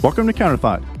Welcome to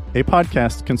Counterthought, a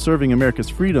podcast conserving America's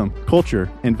freedom,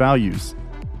 culture, and values.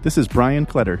 This is Brian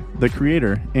Kletter, the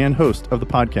creator and host of the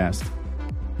podcast.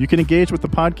 You can engage with the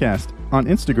podcast on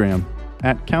Instagram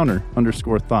at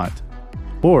counter_thought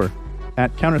or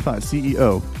at Counterthought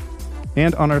CEO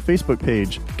and on our Facebook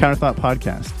page, Counterthought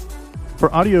Podcast.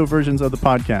 For audio versions of the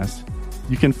podcast,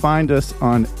 you can find us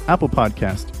on Apple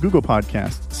Podcasts, Google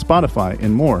Podcasts, Spotify,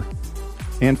 and more.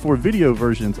 And for video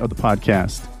versions of the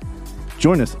podcast,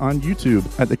 join us on YouTube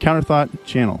at the Counterthought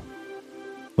channel.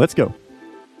 Let's go.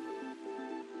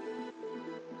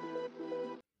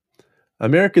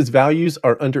 America's values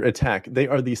are under attack. They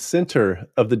are the center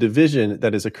of the division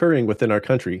that is occurring within our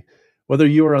country. Whether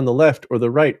you are on the left or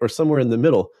the right or somewhere in the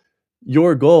middle,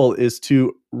 your goal is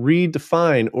to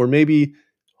redefine or maybe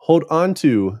hold on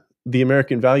to the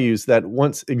American values that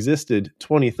once existed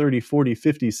 20, 30, 40,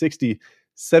 50, 60,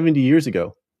 70 years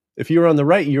ago. If you are on the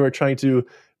right, you are trying to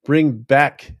bring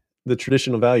back the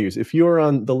traditional values. If you are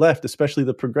on the left, especially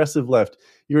the progressive left,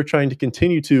 you are trying to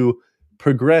continue to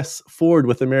progress forward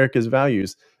with America's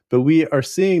values. But we are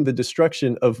seeing the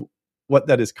destruction of what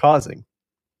that is causing.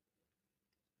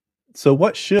 So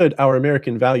what should our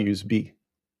American values be?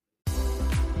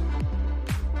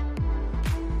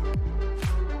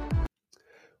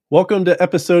 Welcome to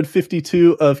episode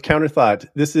 52 of Counterthought.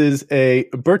 This is a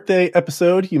birthday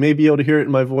episode. You may be able to hear it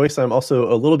in my voice. I'm also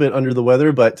a little bit under the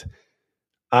weather, but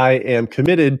I am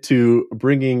committed to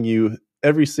bringing you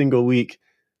every single week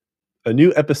a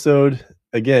new episode.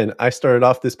 Again, I started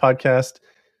off this podcast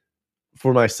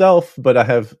for myself, but I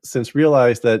have since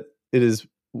realized that it is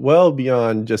well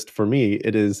beyond just for me.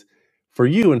 It is for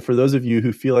you and for those of you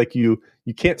who feel like you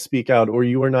can't speak out or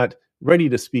you are not ready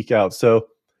to speak out. So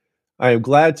I am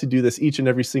glad to do this each and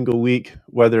every single week,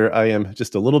 whether I am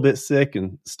just a little bit sick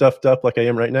and stuffed up like I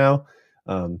am right now.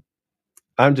 I'm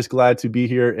just glad to be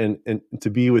here and to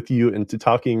be with you and to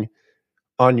talking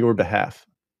on your behalf.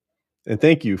 And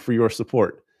thank you for your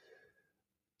support.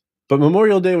 But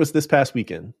Memorial Day was this past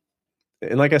weekend.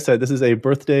 And like I said, this is a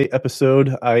birthday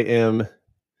episode. I am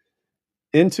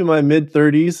into my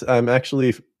mid-30s. I'm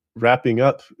actually wrapping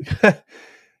up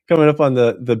coming up on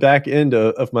the back end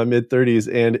of my mid-30s.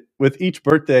 And with each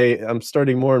birthday, I'm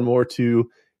starting more and more to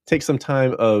take some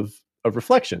time of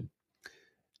reflection.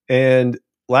 And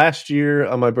last year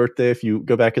on my birthday, if you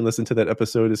go back and listen to that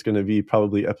episode, it's going to be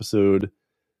probably episode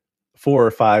 4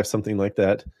 or 5, something like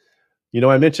that. You know,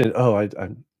 I mentioned,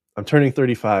 I'm turning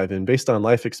 35, and based on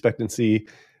life expectancy,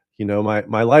 you know,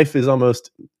 my life is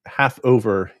almost half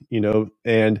over, you know,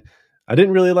 and I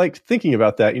didn't really like thinking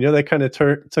about that. You know, that kind of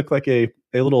took like a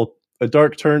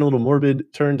dark turn, a little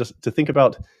morbid turn to think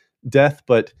about death.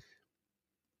 But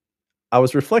I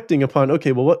was reflecting upon,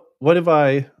 okay, well, what have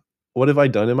I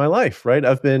done in my life, right?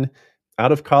 I've been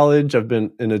out of college. I've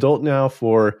been an adult now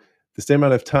for the same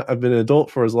amount of time. I've been an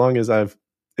adult for as long as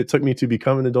it took me to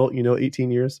become an adult,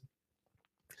 18 years.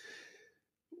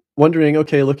 Wondering,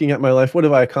 okay, looking at my life, what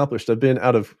have I accomplished? I've been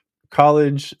out of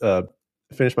college,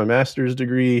 finished my master's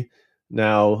degree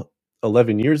now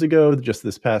 11 years ago. Just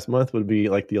this past month would be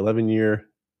like the 11-year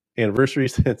anniversary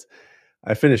since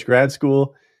I finished grad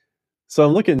school. So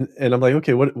I'm looking and I'm like,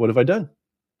 okay, what have I done?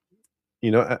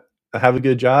 You know, I have a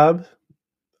good job.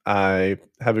 I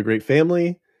have a great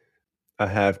family. I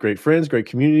have great friends, great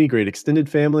community, great extended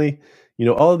family. You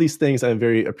know, all of these things I'm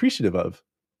very appreciative of.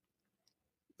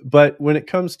 But when it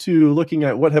comes to looking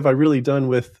at what have I really done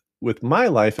with my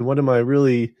life and what am I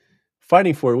really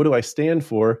fighting for? What do I stand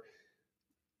for?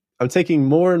 I'm taking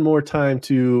more and more time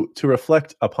to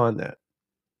reflect upon that.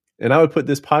 And I would put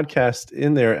this podcast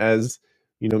in there as,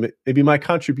 you know, maybe my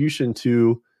contribution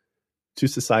to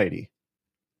society,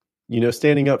 you know,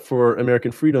 standing up for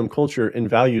American freedom, culture, and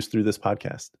values through this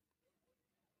podcast.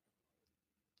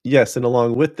 Yes, and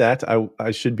along with that, I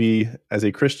should be, as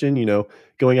a Christian, you know,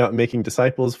 going out and making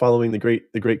disciples, following the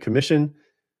Great Commission.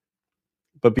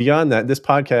 But beyond that, this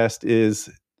podcast is,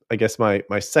 I guess, my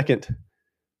second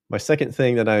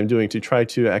thing that I'm doing to try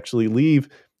to actually leave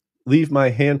my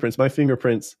handprints, my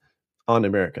fingerprints on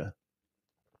America.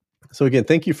 So again,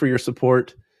 thank you for your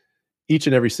support each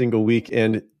and every single week.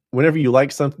 And whenever you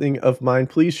like something of mine,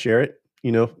 please share it.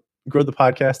 You know, grow the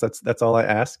podcast. That's all I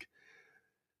ask.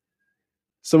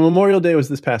 So Memorial Day was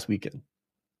this past weekend.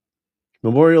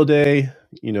 Memorial Day,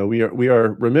 you know, we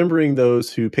are remembering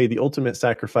those who paid the ultimate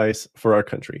sacrifice for our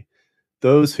country.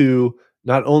 Those who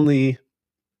not only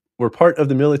were part of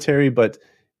the military, but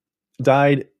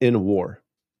died in war.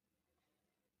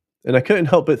 And I couldn't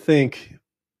help but think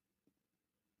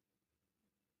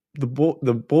the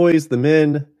boys, the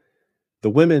men, the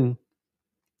women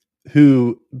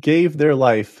who gave their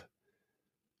life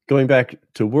going back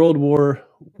to World War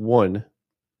I,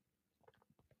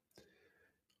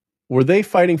 were they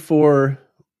fighting for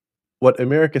what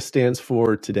America stands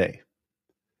for today?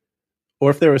 Or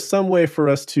if there was some way for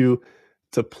us to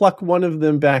pluck one of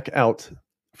them back out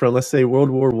from, let's say, World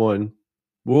War I,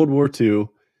 World War II,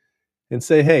 and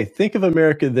say, hey, think of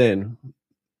America then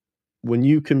when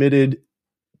you committed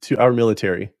to our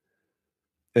military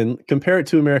and compare it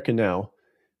to America now,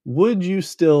 would you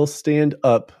still stand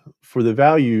up for the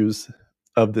values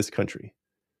of this country?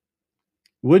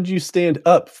 Would you stand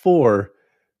up for,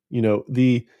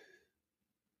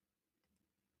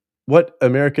 what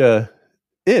America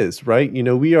is, right?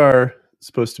 We are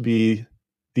supposed to be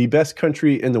the best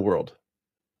country in the world.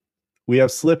 We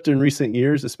have slipped in recent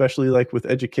years, especially like with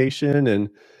education and,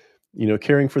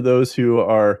 caring for those who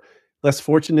are less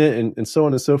fortunate and so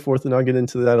on and so forth. And I'll get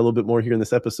into that a little bit more here in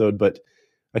this episode, but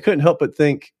I couldn't help but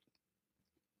think,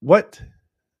 what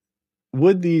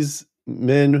would these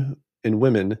men and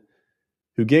women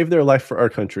who gave their life for our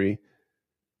country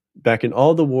back in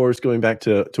all the wars going back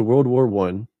to World War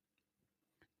I,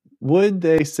 would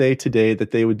they say today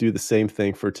that they would do the same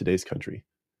thing for today's country?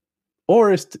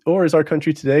 Or is our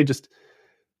country today just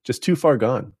too far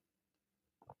gone?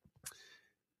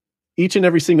 Each and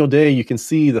every single day, you can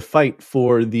see the fight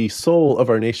for the soul of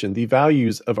our nation, the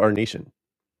values of our nation.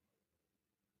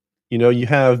 You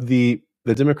have the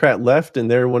Democrat left, and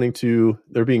they're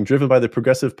being driven by the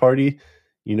Progressive Party,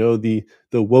 the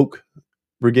woke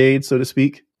brigade, so to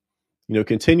speak.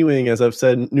 Continuing, as I've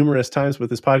said numerous times with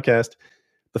this podcast,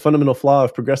 the fundamental flaw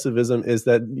of progressivism is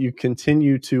that you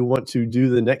continue to want to do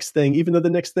the next thing, even though the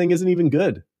next thing isn't even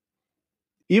good.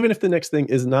 Even if the next thing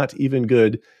is not even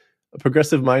good, a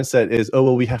progressive mindset is, oh,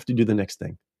 well, we have to do the next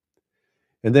thing.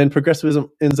 And then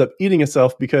progressivism ends up eating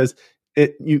itself because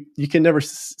you can never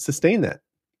sustain that.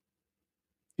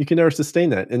 You can never sustain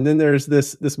that. And then there's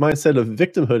this mindset of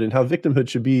victimhood and how victimhood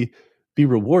should be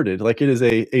rewarded, like it is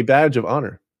a badge of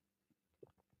honor.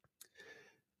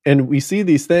 And we see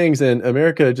these things in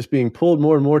America just being pulled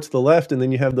more and more to the left. And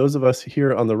then you have those of us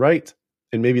here on the right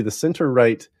and maybe the center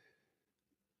right,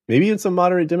 maybe even some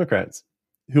moderate Democrats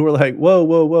who are like,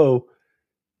 whoa,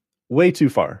 way too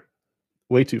far,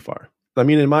 way too far. I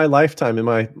mean, in my lifetime, in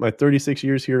my 36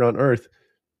 years here on Earth,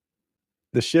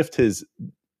 the shift is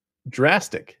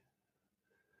drastic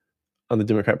on the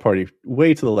Democrat Party,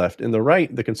 way to the left. And the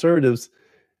right, the conservatives,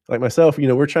 like myself,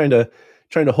 we're trying to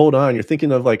hold on. You're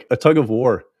thinking of like a tug of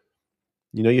war.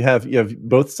 You have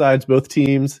both sides, both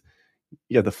teams.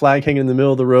 You have the flag hanging in the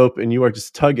middle of the rope, and you are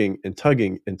just tugging and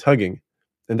tugging and tugging.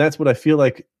 And that's what I feel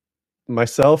like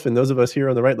myself and those of us here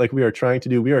on the right, like we are trying to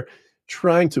do. We are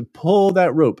trying to pull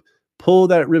that rope, pull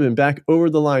that ribbon back over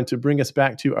the line to bring us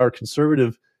back to our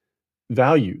conservative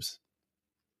values,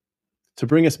 to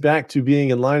bring us back to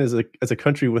being in line as a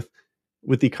country with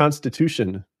the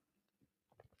Constitution,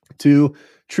 to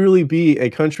truly be a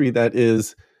country that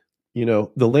is, the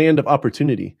land of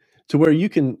opportunity, to where you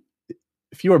can,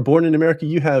 if you are born in America,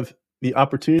 you have the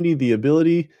opportunity, the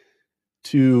ability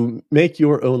to make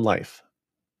your own life,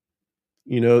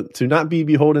 to not be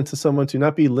beholden to someone, to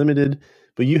not be limited,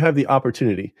 but you have the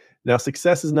opportunity. Now,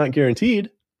 success is not guaranteed,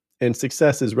 and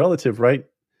success is relative, right?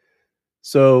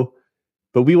 So,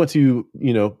 but we want to,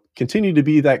 continue to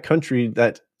be that country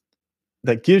that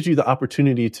gives you the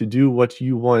opportunity to do what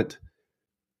you want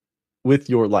with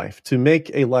your life, to make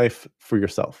a life for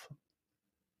yourself.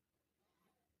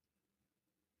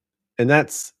 And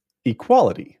that's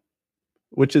equality,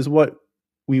 which is what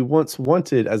we once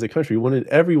wanted as a country. We wanted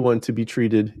everyone to be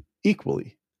treated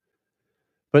equally.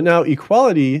 But now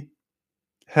equality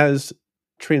has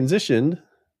transitioned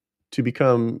to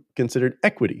become considered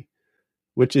equity,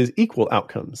 which is equal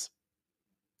outcomes.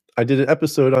 I did an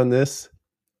episode on this.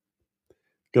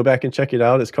 Go back and check it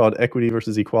out. It's called Equity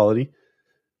versus Equality.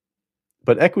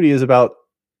 But equity is about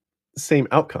the same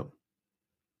outcome.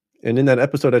 And in that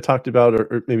episode, I talked about,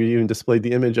 or maybe even displayed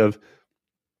the image of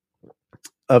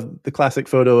the classic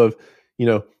photo of,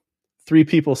 three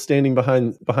people standing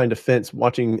behind a fence,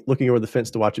 looking over the fence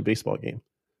to watch a baseball game.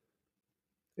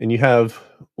 And you have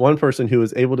one person who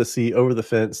is able to see over the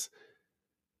fence,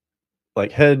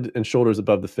 like head and shoulders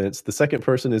above the fence. The second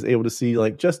person is able to see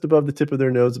like just above the tip of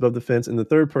their nose above the fence. And the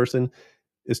third person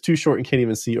is too short and can't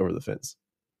even see over the fence.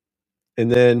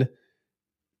 And then,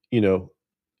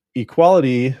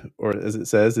 equality, or as it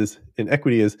says, is in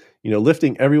equity is,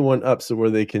 lifting everyone up so where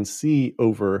they can see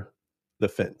over the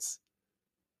fence.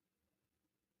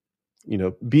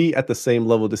 Be at the same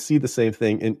level to see the same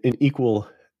thing in equal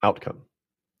outcome.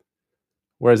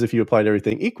 Whereas if you applied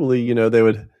everything equally, they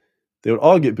would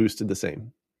all get boosted the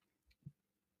same.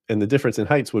 And the difference in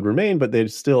heights would remain, but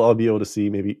they'd still all be able to see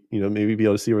maybe be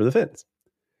able to see over the fence.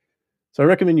 So I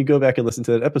recommend you go back and listen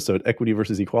to that episode, Equity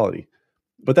versus Equality.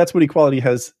 But that's what equality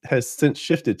has since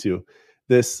shifted to,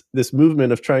 this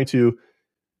movement of trying to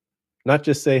not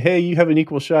just say, hey, you have an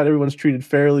equal shot, everyone's treated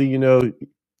fairly, no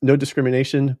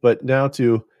discrimination, but now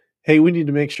to, hey, we need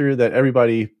to make sure that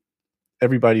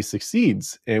everybody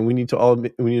succeeds, and we need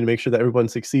to make sure that everyone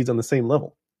succeeds on the same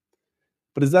level.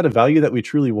 But is that a value that we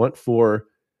truly want for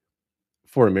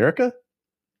America?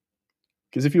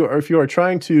 Because if you are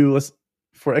trying to,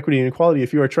 for equity and equality,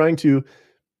 if you are trying to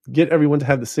get everyone to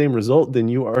have the same result, then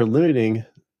you are limiting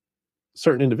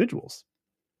certain individuals.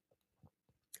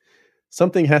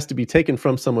 Something has to be taken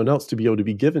from someone else to be able to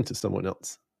be given to someone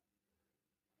else.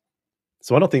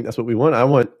 So I don't think that's what we want. I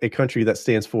want a country that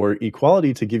stands for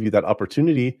equality, to give you that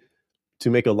opportunity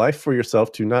to make a life for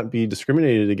yourself, to not be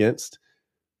discriminated against.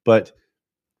 But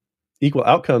equal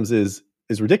outcomes is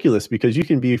ridiculous, because you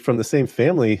can be from the same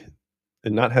family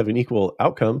and not have an equal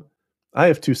outcome. I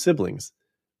have 2 siblings.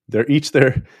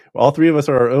 All 3 of us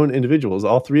are our own individuals.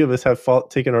 All 3 of us have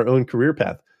taken our own career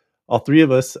path. All 3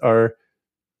 of us are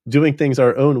doing things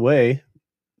our own way,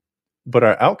 but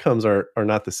our outcomes are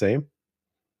not the same.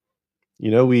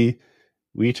 We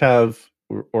each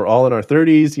we're all in our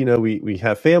 30s, we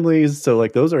have families. So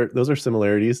like those are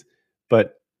similarities.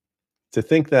 But to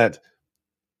think that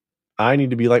I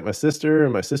need to be like my sister,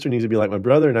 and my sister needs to be like my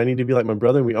brother, and I need to be like my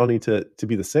brother, and we all need to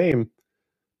be the same,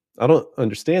 I don't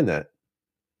understand that.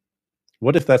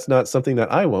 What if that's not something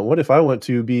that I want? What if I want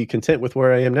to be content with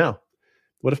where I am now?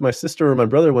 What if my sister or my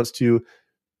brother wants to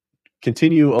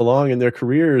continue along in their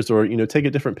careers, or take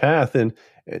a different path, and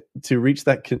to reach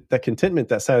that contentment,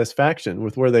 that satisfaction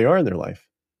with where they are in their life?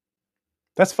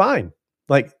 That's fine.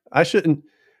 Like I should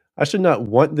not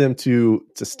want them to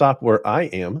stop where I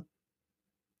am.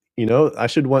 I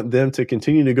should want them to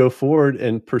continue to go forward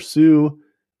and pursue,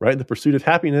 right, the pursuit of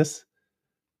happiness,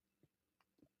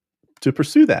 to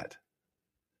pursue that.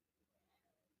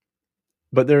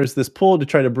 But there's this pull to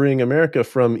try to bring America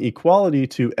from equality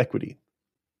to equity.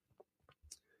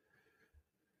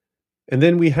 And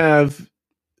then we have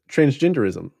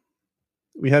transgenderism.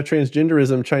 We have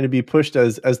transgenderism trying to be pushed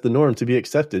as the norm, to be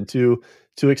accepted, to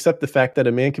accept the fact that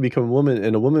a man can become a woman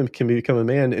and a woman can become a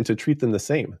man, and to treat them the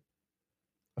same.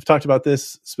 I've talked about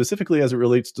this specifically as it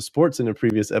relates to sports in a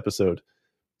previous episode.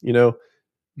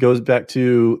 Goes back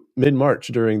to mid-March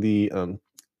during the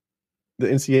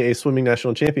NCAA swimming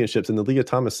national championships, and the Leah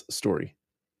Thomas story.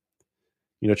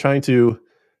 Trying to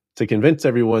convince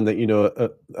everyone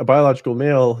that a biological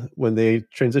male, when they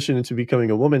transition into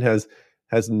becoming a woman, has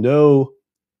no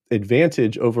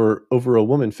advantage over a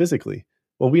woman physically.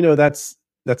 Well, we know that's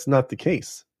not the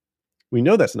case. We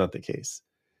know that's not the case.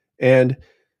 And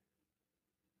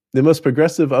the most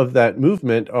progressive of that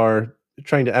movement are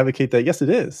trying to advocate that, yes, it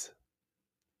is.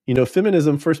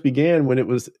 Feminism first began when it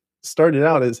was started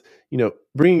out as,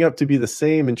 bringing up to be the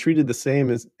same and treated the same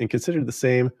and considered the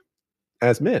same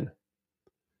as men.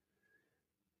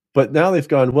 But now they've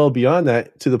gone well beyond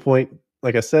that, to the point,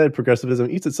 like I said, progressivism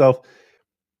eats itself.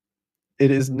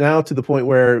 It is now to the point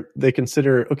where they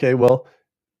consider, okay, well,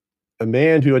 a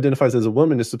man who identifies as a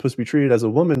woman is supposed to be treated as a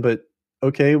woman, but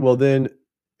okay, well then,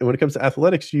 when it comes to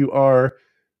athletics, you are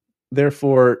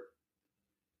therefore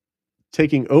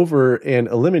taking over and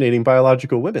eliminating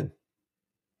biological women.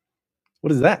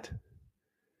 What is that?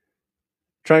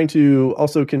 Trying to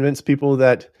also convince people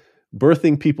that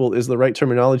birthing people is the right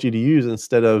terminology to use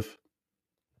instead of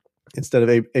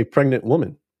a pregnant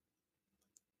woman.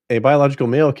 A biological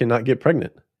male cannot get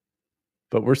pregnant,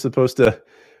 but we're supposed to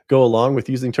go along with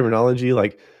using terminology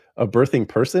like a birthing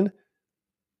person.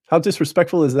 How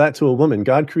disrespectful is that to a woman?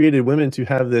 God created women to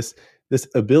have this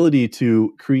ability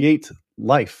to create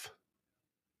life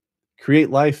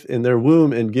in their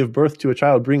womb and give birth to a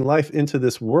child, bring life into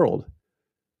this world.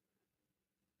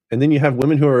 And then you have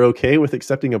women who are okay with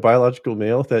accepting a biological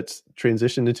male that's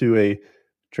transitioned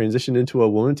into a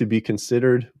woman to be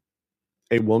considered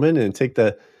a woman, and take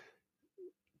the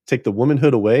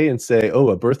womanhood away and say, oh,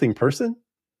 a birthing person?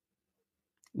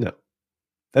 No,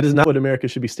 that is not what America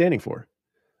should be standing for.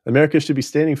 America should be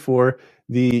standing for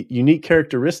the unique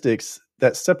characteristics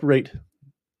that separate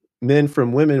men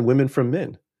from women, women from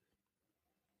men.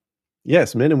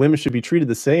 Yes, men and women should be treated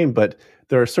the same, but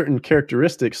there are certain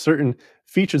characteristics, certain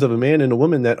features of a man and a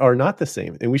woman that are not the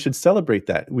same, and we should celebrate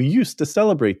that. We used to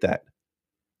celebrate that.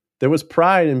 There was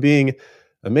pride in being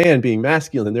a man being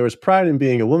masculine. There was pride in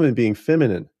being a woman being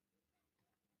feminine.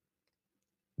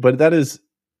 But that is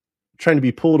trying to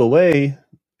be pulled away,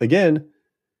 again,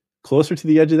 closer to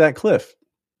the edge of that cliff.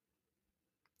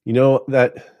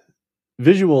 That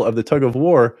visual of the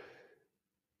tug-of-war,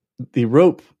 the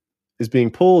rope is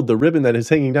being pulled, the ribbon that is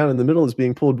hanging down in the middle is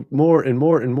being pulled more and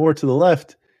more and more to the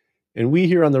left. And we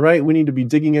here on the right, we need to be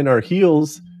digging in our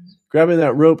heels, grabbing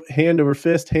that rope hand over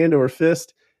fist,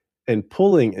 and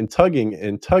pulling and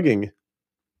tugging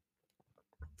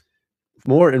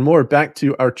more and more back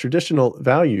to our traditional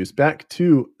values, back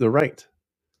to the right.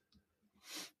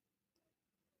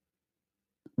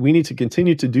 We need to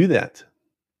continue to do that.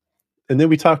 And then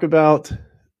we talk about,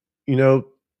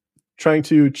 trying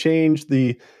to change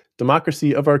the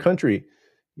democracy of our country.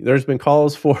 There's been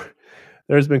calls for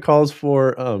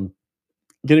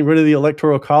getting rid of the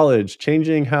electoral college,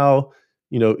 changing how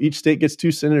each state gets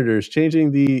 2 senators,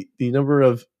 changing the number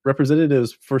of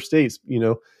representatives for states.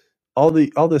 All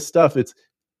this stuff.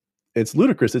 It's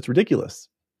ludicrous. It's ridiculous.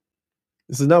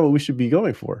 This is not what we should be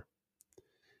going for.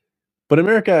 But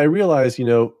America, I realize,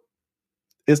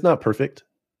 is not perfect.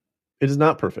 It is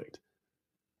not perfect.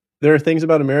 There are things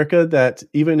about America that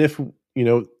even if,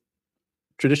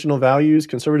 traditional values,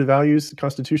 conservative values,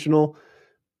 constitutional,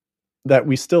 that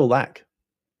we still lack.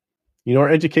 Our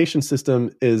education system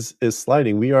is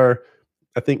sliding. We are,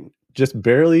 I think, just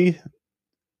barely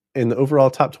in the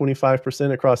overall top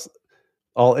 25% across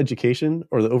all education,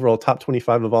 or the overall top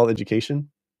 25 of all education.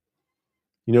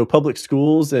 Public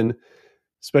schools and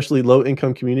especially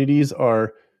low-income communities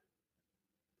are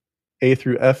A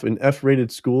through F, an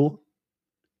F-rated school.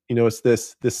 It's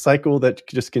this cycle that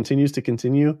just continues to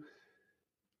continue,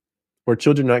 where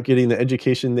children are not getting the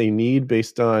education they need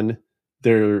based on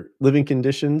their living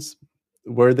conditions,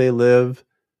 where they live,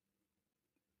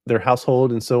 their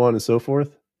household, and so on and so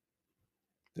forth.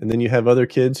 And then you have other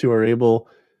kids who are able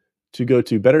to go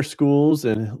to better schools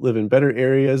and live in better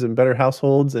areas and better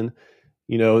households, and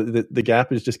the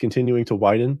gap is just continuing to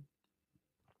widen.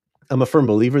 I'm a firm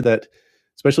believer that,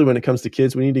 especially when it comes to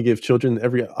kids, we need to give children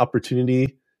every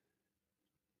opportunity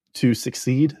to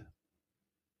succeed.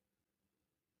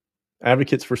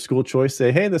 Advocates for school choice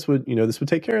say, hey, this would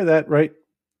take care of that, right?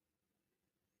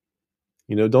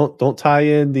 Don't tie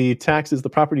in the taxes, the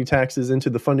property taxes, into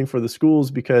the funding for the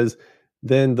schools, because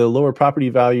then the lower property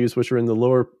values, which are in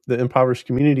the impoverished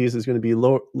communities, is going to be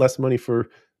less money for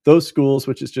those schools,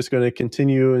 which is just going to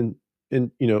continue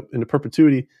into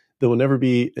perpetuity. There will never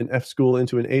be an F school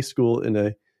into an A school in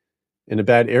a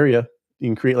bad area. You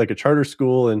can create like a charter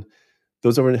school, and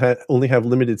those only have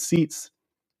limited seats.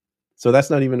 So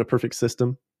that's not even a perfect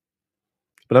system.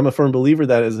 But I'm a firm believer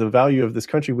that as a value of this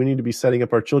country, we need to be setting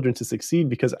up our children to succeed,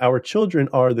 because our children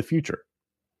are the future.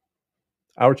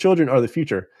 Our children are the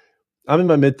future. I'm in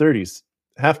my mid-30s.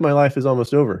 Half my life is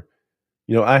almost over.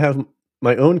 I have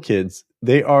my own kids.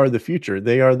 They are the future.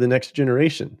 They are the next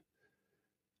generation.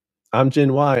 I'm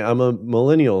Gen Y. I'm a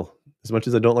millennial, as much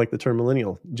as I don't like the term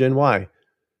millennial. Gen Y.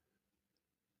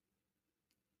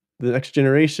 The next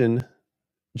generation,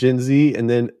 Gen Z, and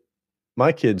then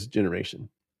my kids' generation.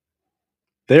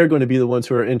 They're going to be the ones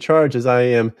who are in charge as I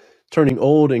am turning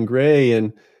old and gray,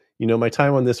 and my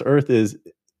time on this earth is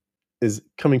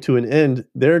coming to an end.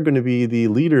 They're going to be the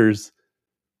leaders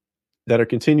that are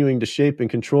continuing to shape and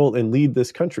control and lead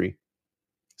this country.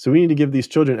 So we need to give these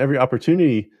children every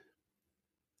opportunity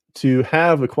to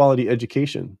have a quality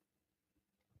education.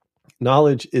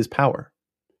 Knowledge is power.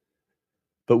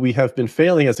 But we have been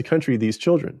failing as a country these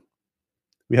children.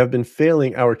 We have been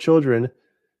failing our children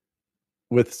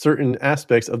with certain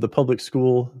aspects of the public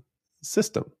school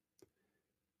system.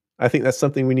 I think that's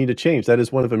something we need to change. That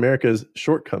is one of America's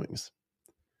shortcomings.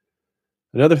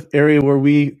 Another area where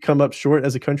we come up short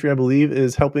as a country, I believe,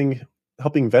 is helping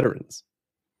veterans.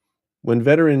 When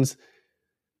those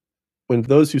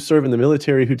who serve in the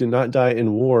military who did not die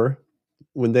in war,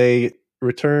 when they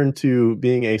return to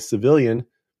being a civilian,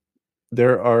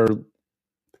 there are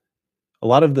a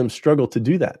lot of them struggle to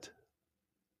do that.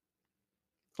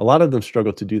 A lot of them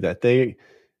struggle to do that. They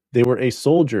were a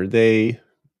soldier. They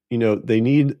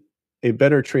need a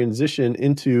better transition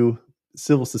into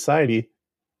civil society.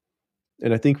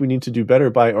 And I think we need to do better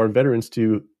by our veterans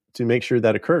to make sure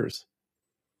that occurs.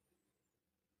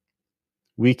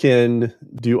 We can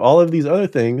do all of these other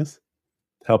things,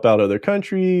 help out other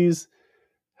countries,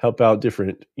 help out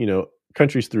different,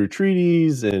 countries through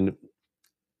treaties and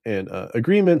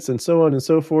agreements and so on and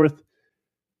so forth.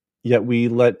 Yet we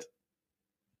let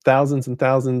thousands and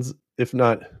thousands, if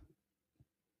not,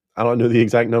 I don't know the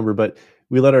exact number, but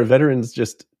we let our veterans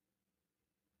just,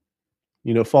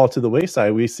 fall to the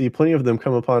wayside. We see plenty of them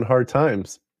come upon hard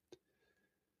times.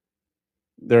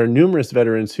 There are numerous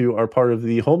veterans who are part of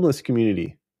the homeless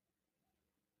community.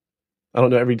 I don't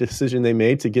know every decision they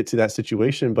made to get to that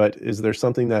situation, but is there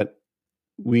something that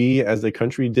we as a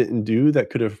country didn't do that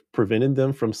could have prevented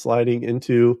them from sliding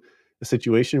into a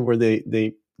situation where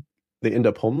they end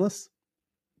up homeless?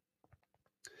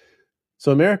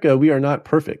 So America, we are not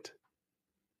perfect.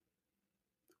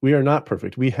 We are not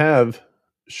perfect. We have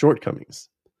shortcomings.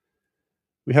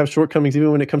 We have shortcomings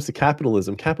even when it comes to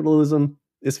capitalism. Capitalism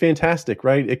is fantastic,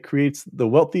 right? It creates the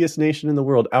wealthiest nation in the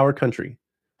world, our country.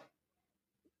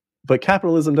 But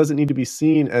capitalism doesn't need to be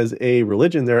seen as a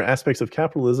religion. There are aspects of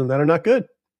capitalism that are not good.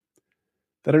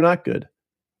 That are not good.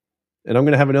 And I'm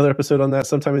going to have another episode on that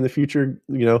sometime in the future,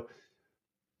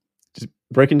 just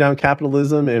breaking down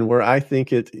capitalism and where I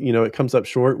think it comes up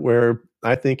short, where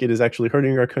I think it is actually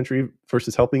hurting our country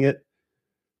versus helping it.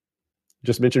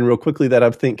 Just mention real quickly that I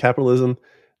think capitalism,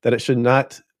 that it should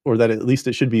not, or that at least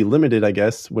it should be limited, I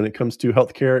guess, when it comes to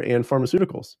healthcare and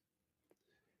pharmaceuticals.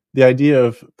 The idea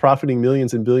of profiting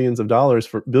millions and billions of dollars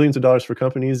for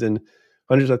companies and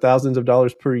hundreds of thousands of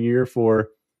dollars per year for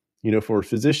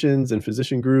physicians and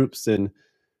physician groups and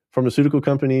pharmaceutical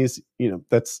companies,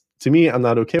 that's, to me, I'm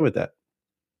not okay with that.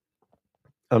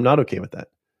 I'm not okay with that.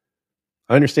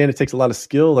 I understand it takes a lot of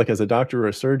skill, like as a doctor or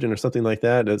a surgeon or something like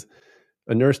that, as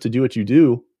a nurse, to do what you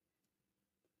do.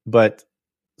 But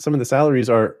some of the salaries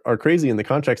are crazy, and the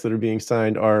contracts that are being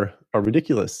signed are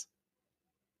ridiculous.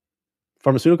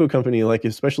 Pharmaceutical company, like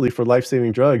especially for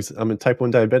life-saving drugs, I'm a type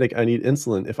 1 diabetic, I need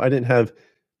insulin. If I didn't have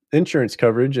insurance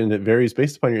coverage, and it varies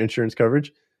based upon your insurance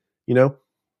coverage,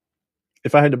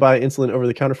 if I had to buy insulin over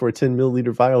the counter for a 10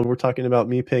 milliliter vial, we're talking about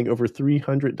me paying over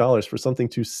 $300 for something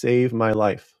to save my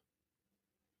life.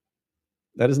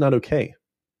 That is not okay.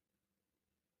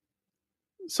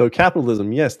 So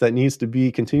capitalism, yes, that needs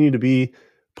to continue to be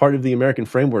part of the American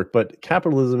framework, but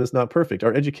capitalism is not perfect.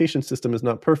 Our education system is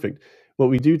not perfect. What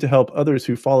we do to help others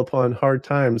who fall upon hard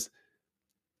times,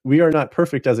 we are not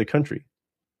perfect as a country.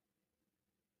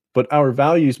 But our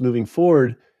values moving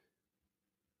forward,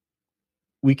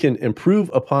 we can improve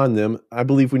upon them. I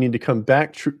believe we need to come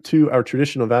back to our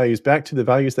traditional values, back to the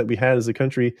values that we had as a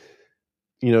country,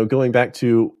 going back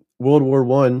to World War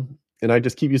I. And I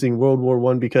just keep using World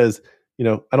War I because,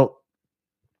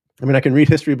 I can read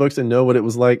history books and know what it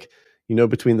was like,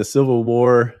 between the Civil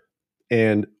War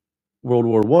and World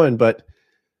War I, but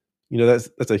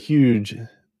that's a huge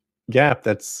gap.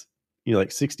 That's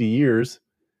like 60 years.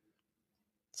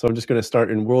 So I'm just going to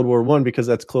start in World War I because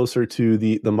that's closer to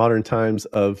the modern times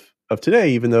of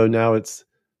today, even though now it's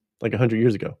like 100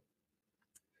 years ago.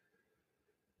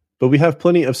 But we have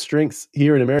plenty of strengths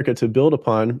here in America to build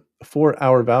upon for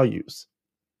our values.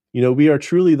 We are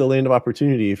truly the land of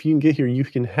opportunity. If you can get here, you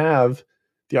can have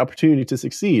the opportunity to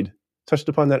succeed. Touched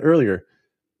upon that earlier.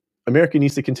 America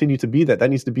needs to continue to be that. That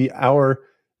needs to be our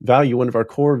value, one of our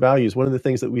core values, one of the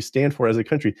things that we stand for as a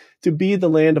country, to be the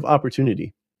land of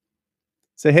opportunity.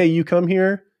 Say, hey, you come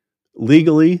here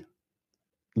legally,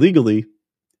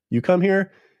 you come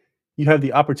here, you have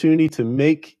the opportunity to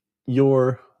make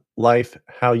your life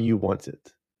how you want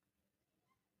it.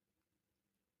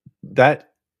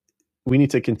 That we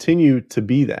need to continue to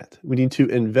be that. We need to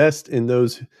invest in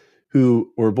those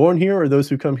who were born here or those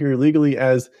who come here legally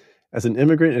as an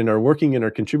immigrant and are working and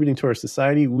are contributing to our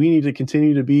society. We need to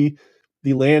continue to be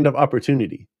the land of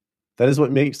opportunity. That is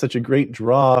what makes such a great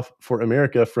draw for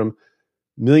America from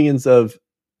millions of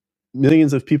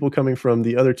people coming from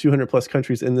the other 200 plus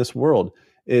countries in this world,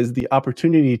 is the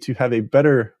opportunity to have a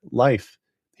better life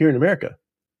here in America.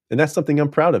 And that's something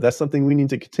I'm proud of. That's something we need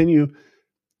to continue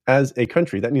as a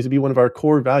country. That needs to be one of our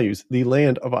core values, the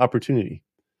land of opportunity.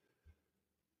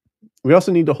 We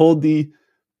also need to hold the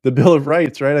Bill of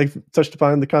Rights, right? I've touched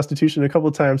upon the Constitution a couple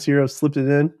of times here. I've slipped it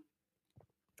in.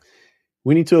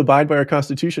 We need to abide by our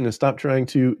Constitution and stop trying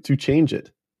to change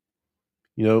it.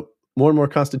 More and more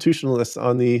constitutionalists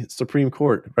on the Supreme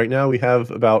Court. Right now we have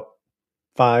about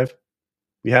 5.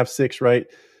 We have 6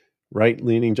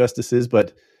 right-leaning justices,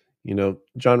 but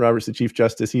John Roberts, the Chief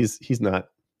Justice, he's not.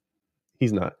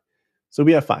 So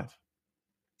we have 5.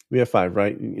 We have 5,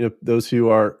 right? Those who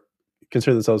are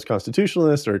consider themselves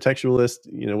constitutionalists or textualists,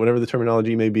 whatever the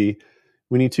terminology may be.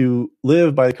 We need to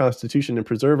live by the Constitution and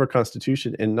preserve our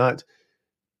Constitution and not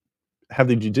have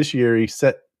the judiciary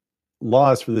set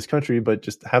laws for this country, but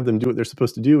just have them do what they're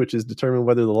supposed to do, which is determine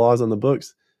whether the laws on the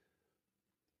books,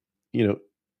 new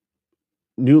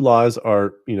laws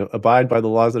are, abide by the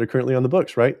laws that are currently on the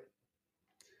books, right?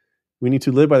 We need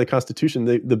to live by the Constitution,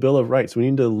 the Bill of Rights. We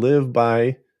need to live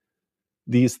by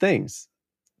these things.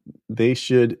 They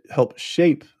should help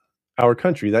shape our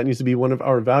country. That needs to be one of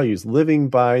our values, living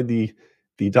by the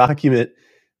document,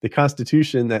 the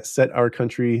Constitution that set our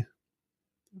country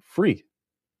free.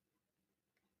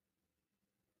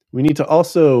 We need to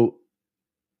also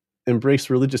embrace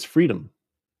religious freedom.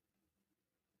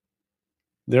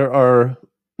 There are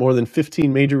more than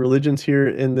 15 major religions here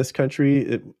in this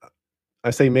country.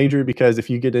 I say major because if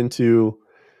you get into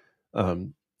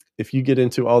If you get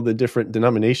into all the different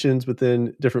denominations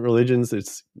within different religions,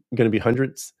 it's going to be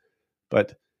hundreds.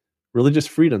 But religious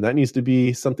freedom, that needs to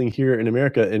be something here in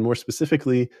America. And more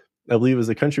specifically, I believe as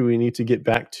a country, we need to get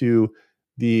back to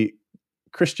the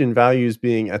Christian values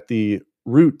being at the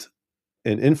root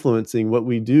and influencing what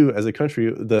we do as a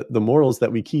country, the morals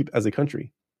that we keep as a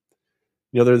country.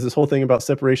 There's this whole thing about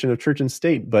separation of church and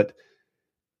state, but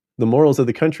the morals of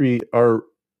the country are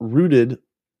rooted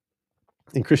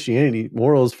in Christianity.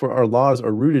 Morals for our laws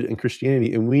are rooted in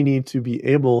Christianity, and we need to be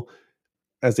able,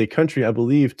 as a country, I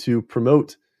believe, to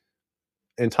promote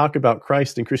and talk about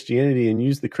Christ and Christianity and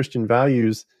use the Christian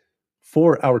values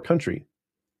for our country.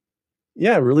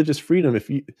 Yeah, religious freedom. If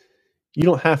you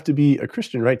don't have to be a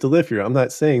Christian, right, to live here. I'm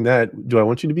not saying that. Do I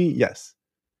want you to be? Yes.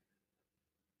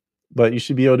 But you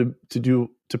should be able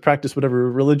to practice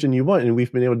whatever religion you want. And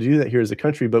we've been able to do that here as a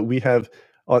country, but we have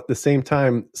at the same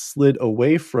time slid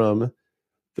away from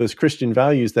those Christian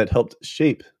values that helped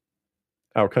shape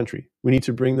our country. We need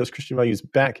to bring those Christian values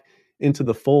back into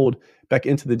the fold, back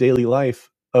into the daily life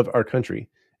of our country.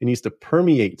 It needs to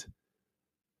permeate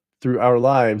through our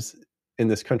lives in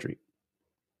this country.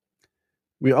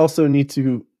 We also need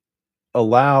to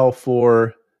allow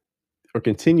for or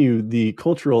continue the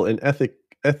cultural and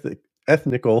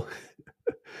ethnical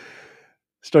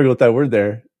struggle with that word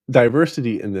there,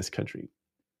 diversity in this country.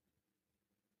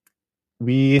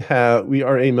 We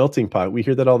are a melting pot. We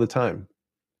hear that all the time.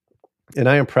 And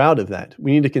I am proud of that.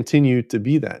 We need to continue to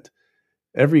be that.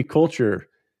 Every culture,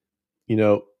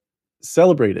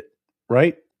 celebrate it,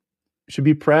 right? Should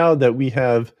be proud that we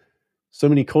have so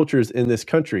many cultures in this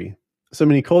country. So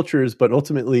many cultures, but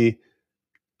ultimately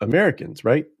Americans,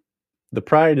 right? The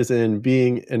pride is in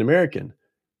being an American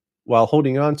while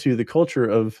holding on to the culture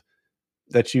of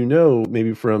that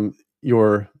maybe from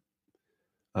your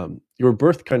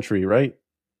birth country, right?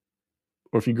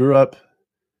 Or if you grew up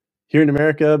here in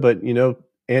America, but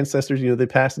ancestors, they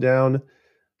passed down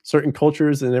certain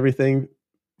cultures and everything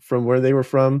from where they were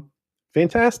from.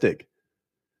 Fantastic.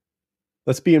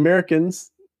 Let's be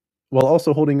Americans while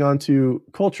also holding on to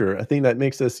culture. I think that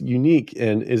makes us unique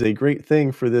and is a great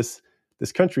thing for this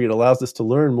country. It allows us to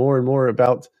learn more and more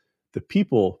about the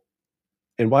people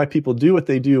and why people do what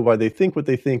they do, why they think what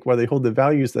they think, why they hold the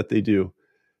values that they do,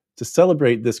 to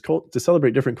celebrate to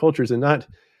celebrate different cultures and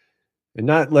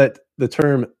not let the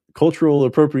term cultural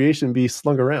appropriation be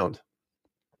slung around.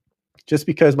 Just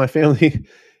because my family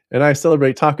and I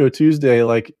celebrate Taco Tuesday,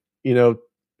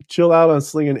 chill out on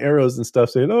slinging arrows and stuff,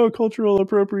 saying, "Oh, cultural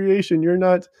appropriation. You're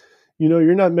not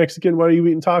Mexican. Why are you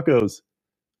eating tacos?"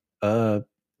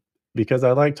 Because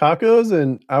I like tacos,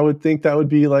 and I would think that would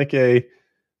be like a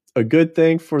good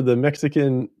thing for the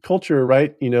Mexican culture,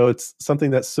 right? It's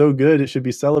something that's so good it should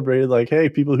be celebrated. Like, hey,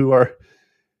 people who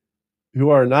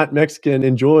are not Mexican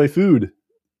enjoy food,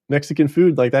 Mexican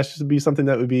food. Like that should be something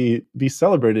that would be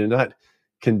celebrated and not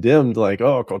condemned. Like,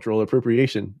 oh, cultural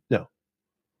appropriation. No.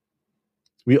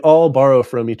 We all borrow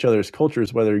from each other's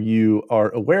cultures, whether you are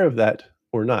aware of that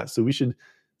or not. So we should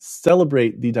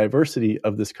celebrate the diversity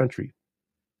of this country.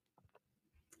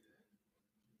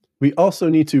 We also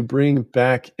need to bring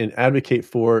back and advocate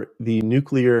for the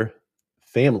nuclear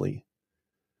family.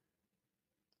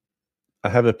 I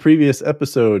have a previous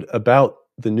episode about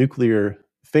the nuclear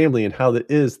family and how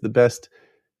that is the best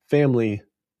family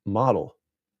model.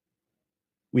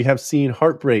 We have seen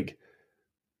heartbreak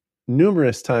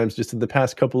numerous times just in the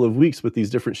past couple of weeks with these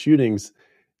different shootings,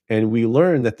 and we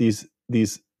learn that the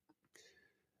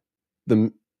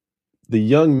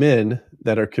young men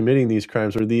that are committing these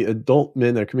crimes, or the adult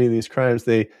men that are committing these crimes,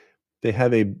 they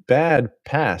have a bad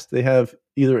past. They have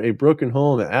either a broken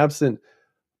home, an absent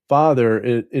father,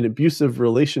 an abusive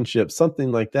relationship,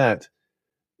 something like that.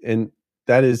 And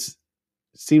that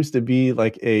seems to be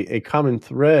like a common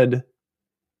thread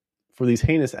for these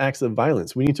heinous acts of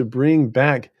violence. We need to bring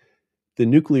back the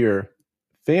nuclear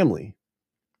family.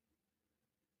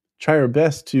 Try our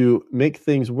best to make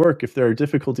things work if there are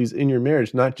difficulties in your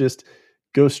marriage, not just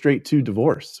go straight to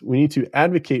divorce. We need to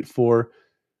advocate for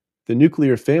the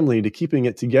nuclear family, to keeping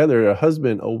it together, a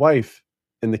husband, a wife,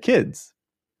 and the kids.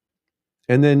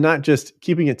 And then not just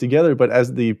keeping it together, but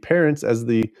as the parents, as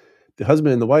the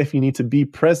husband and the wife, you need to be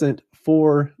present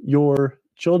for your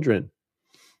children.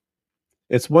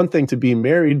 It's one thing to be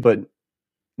married but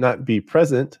not be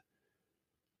present.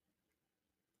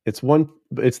 It's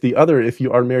the other if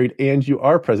you are married and you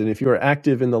are present, if you are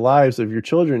active in the lives of your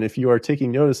children, if you are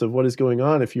taking notice of what is going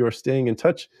on, if you are staying in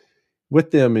touch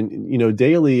with them and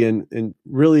daily and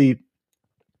really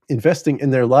investing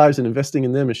in their lives and investing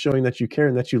in them and showing that you care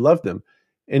and that you love them.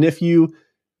 And if you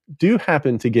do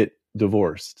happen to get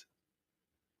divorced,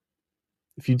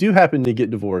 if you do happen to get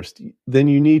divorced, then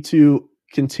you need to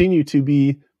continue to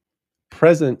be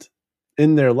present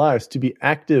in their lives, to be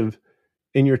active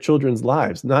in your children's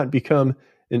lives, not become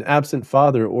an absent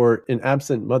father or an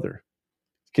absent mother.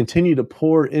 Continue to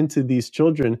pour into these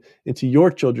children, into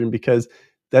your children, because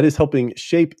that is helping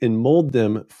shape and mold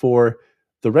them for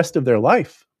the rest of their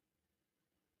life.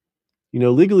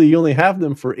 Legally, you only have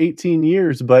them for 18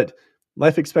 years, but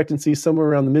life expectancy is somewhere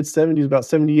around the mid-70s, about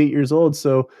 78 years old.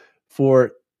 So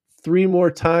for 3 more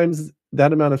times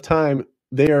that amount of time,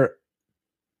 they are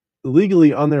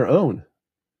legally on their own.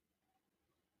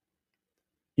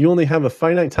 You only have a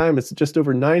finite time. It's just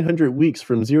over 900 weeks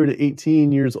from 0 to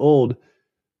 18 years old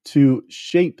to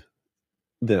shape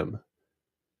them,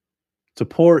 to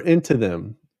pour into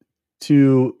them,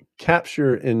 to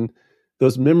capture in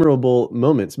those memorable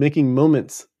moments, making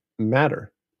moments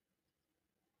matter.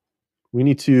 We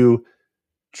need to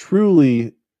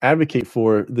truly advocate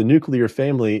for the nuclear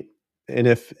family. And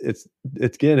if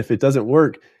if it doesn't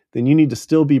work, then you need to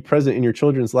still be present in your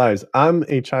children's lives. I'm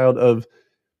a child of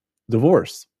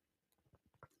divorce,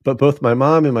 but both my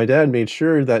mom and my dad made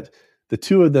sure that the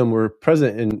two of them were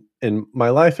present in my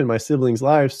life and my siblings'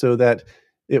 lives, so that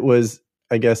it was,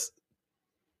 I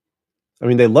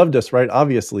mean, they loved us, right?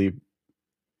 Obviously,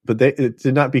 but it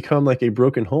did not become like a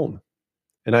broken home.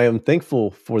 And I am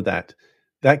thankful for that.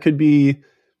 That could be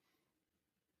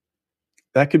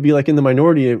like in the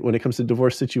minority when it comes to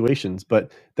divorce situations,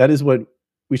 but that is what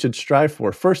we should strive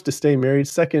for. First, to stay married.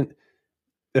 Second,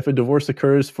 if a divorce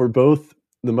occurs, for both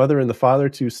the mother and the father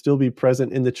to still be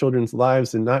present in the children's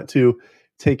lives, and not to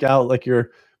take out like your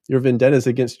vendettas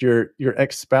against your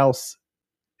ex-spouse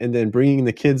and then bringing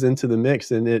the kids into the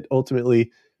mix, and it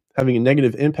ultimately having a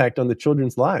negative impact on the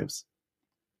children's lives.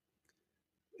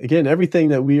 Again, everything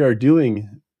that we are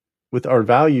doing with our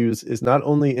values is not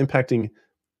only impacting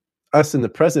us in the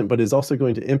present, but is also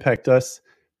going to impact us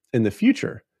in the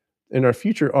future. And our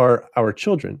future are our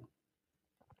children.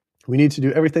 We need to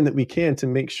do everything that we can to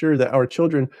make sure that our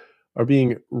children are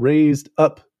being raised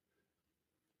up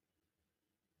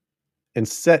and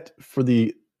set for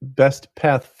the best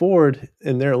path forward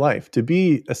in their life, to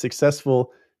be a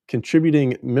successful,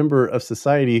 contributing member of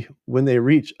society when they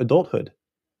reach adulthood.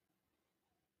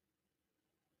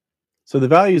 So the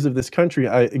values of this country,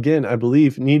 I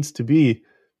believe, needs to be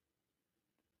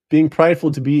being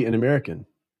prideful to be an American,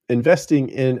 investing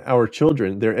in our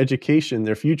children, their education,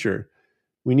 their future.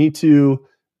 We need to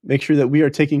make sure that we are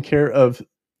taking care of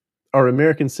our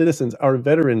American citizens, our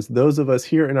veterans, those of us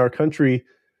here in our country,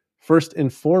 first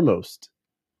and foremost.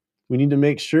 We need to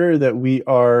make sure that we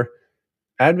are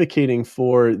advocating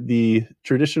for the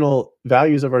traditional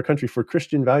values of our country, for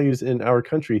Christian values in our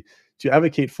country, to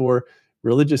advocate for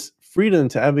religious freedom,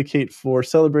 to advocate for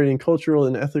celebrating cultural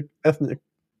and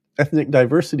ethnic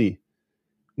diversity.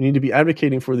 We need to be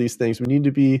advocating for these things. We need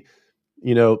to be,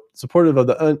 supportive of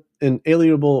the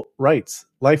inalienable rights,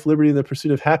 life, liberty, and the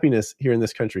pursuit of happiness here in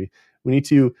this country. We need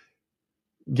to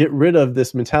get rid of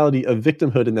this mentality of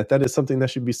victimhood, and that is something that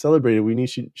should be celebrated. We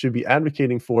should be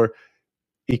advocating for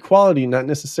equality, not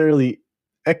necessarily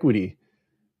equity.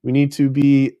 We need to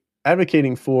be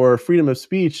advocating for freedom of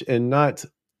speech and not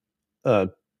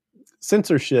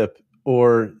censorship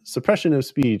or suppression of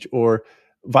speech or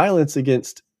violence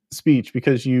against speech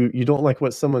because you don't like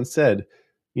what someone said.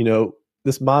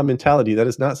 This mob mentality, that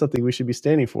is not something we should be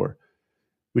standing for.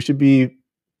 We should be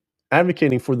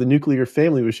advocating for the nuclear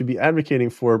family. We should be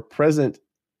advocating for present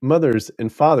mothers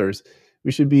and fathers.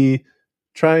 We should be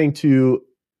trying to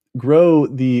grow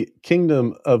the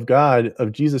kingdom of God,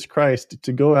 of Jesus Christ,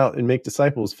 to go out and make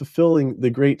disciples, fulfilling the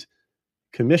great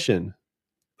commission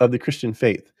of the Christian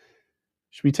faith. We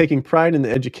should be taking pride in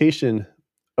the education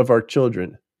of our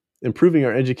children, improving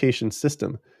our education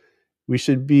system. We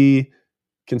should be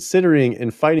considering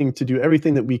and fighting to do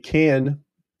everything that we can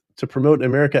to promote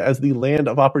America as the land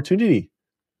of opportunity,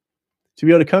 to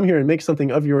be able to come here and make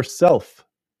something of yourself.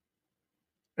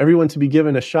 Everyone to be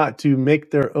given a shot to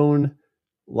make their own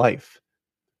life.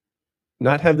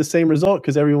 Not have the same result,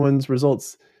 because everyone's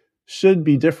results should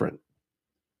be different,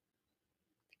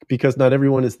 because not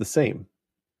everyone is the same.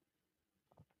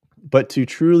 But to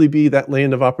truly be that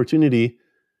land of opportunity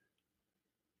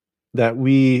that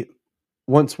we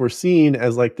once were seen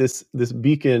as, like this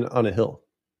beacon on a hill.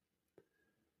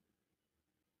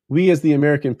 We as the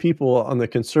American people on the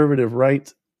conservative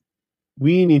right,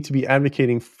 we need to be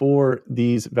advocating for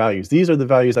these values. These are the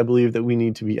values I believe that we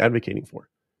need to be advocating for.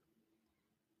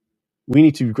 We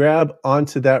need to grab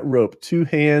onto that rope, 2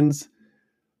 hands,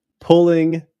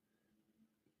 pulling,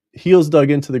 heels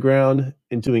dug into the ground,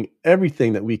 and doing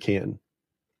everything that we can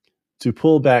to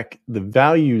pull back the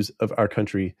values of our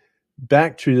country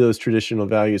back to those traditional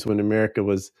values when America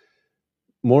was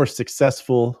more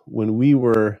successful, when we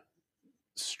were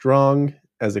strong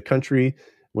as a country,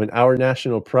 when our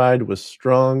national pride was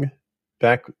strong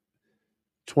back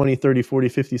 20, 30, 40,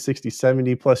 50, 60,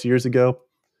 70 plus years ago.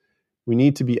 We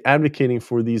need to be advocating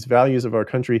for these values of our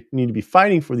country. We need to be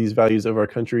fighting for these values of our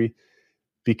country,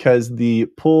 because the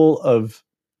pull of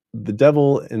the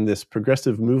devil in this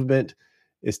progressive movement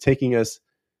is taking us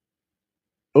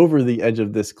over the edge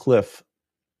of this cliff.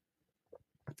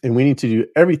 And we need to do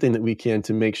everything that we can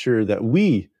to make sure that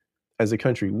we, as a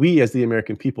country, we as the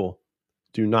American people,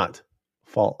 do not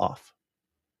fall off.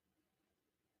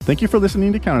 Thank you for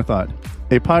listening to Counterthought,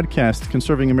 a podcast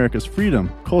conserving America's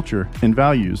freedom, culture, and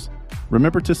values.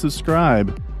 Remember to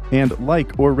subscribe and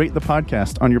like or rate the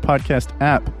podcast on your podcast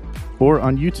app or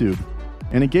on YouTube,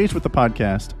 and engage with the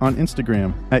podcast on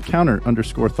Instagram at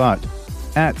 @counter_thought,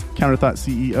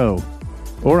 @CounterThoughtCEO,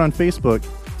 or on Facebook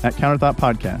at Counterthought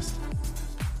Podcast.